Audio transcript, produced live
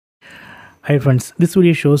Hi friends, this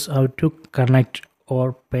video shows how to connect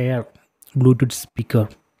or pair Bluetooth speaker.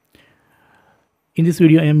 In this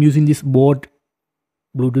video I am using this board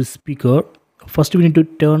Bluetooth speaker. First we need to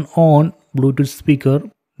turn on Bluetooth speaker,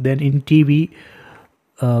 then in TV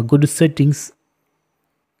go to settings,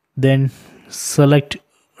 then select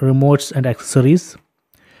remotes and accessories,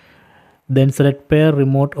 then select pair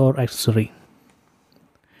remote or accessory.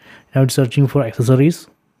 Now it's searching for accessories.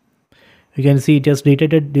 You can see it has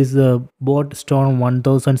detected this board Storm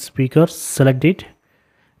 1000 speaker. Select it.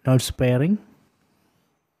 Now it's pairing.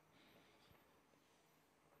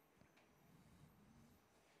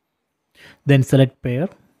 Then select pair.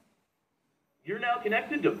 You're now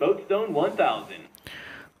connected to Boatstone 1000.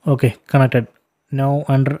 Okay, connected. Now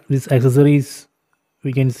under this accessories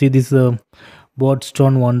we can see this board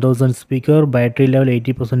Storm 1000 speaker, battery level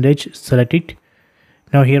 80%. Select it.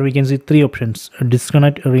 Now here we can see three options: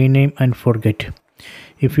 disconnect, rename and forget.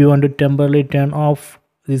 If you want to temporarily turn off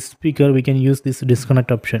this speaker, we can use this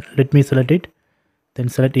disconnect option. Let me select it, then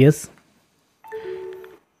select yes.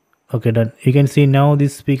 Okay, done. You can see now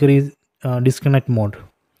this speaker is disconnect mode.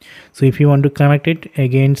 So if you want to connect it,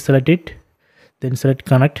 again select it, then select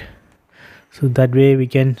connect. So that way we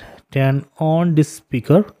can turn on this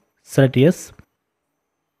speaker. Select yes.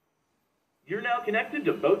 You're now connected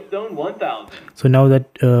to Boatstone 1000. So now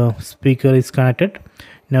that speaker is connected,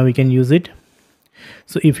 now we can use it.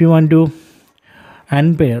 So if you want to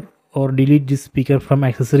unpair or delete this speaker from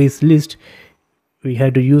accessories list, we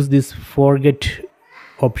have to use this forget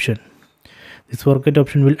option. This forget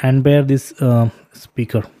option will unpair this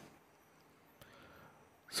speaker.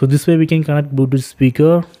 So this way we can connect Bluetooth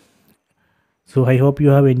speaker. So I hope you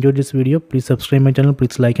have enjoyed this video. Please subscribe my channel.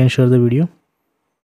 Please like and share the video.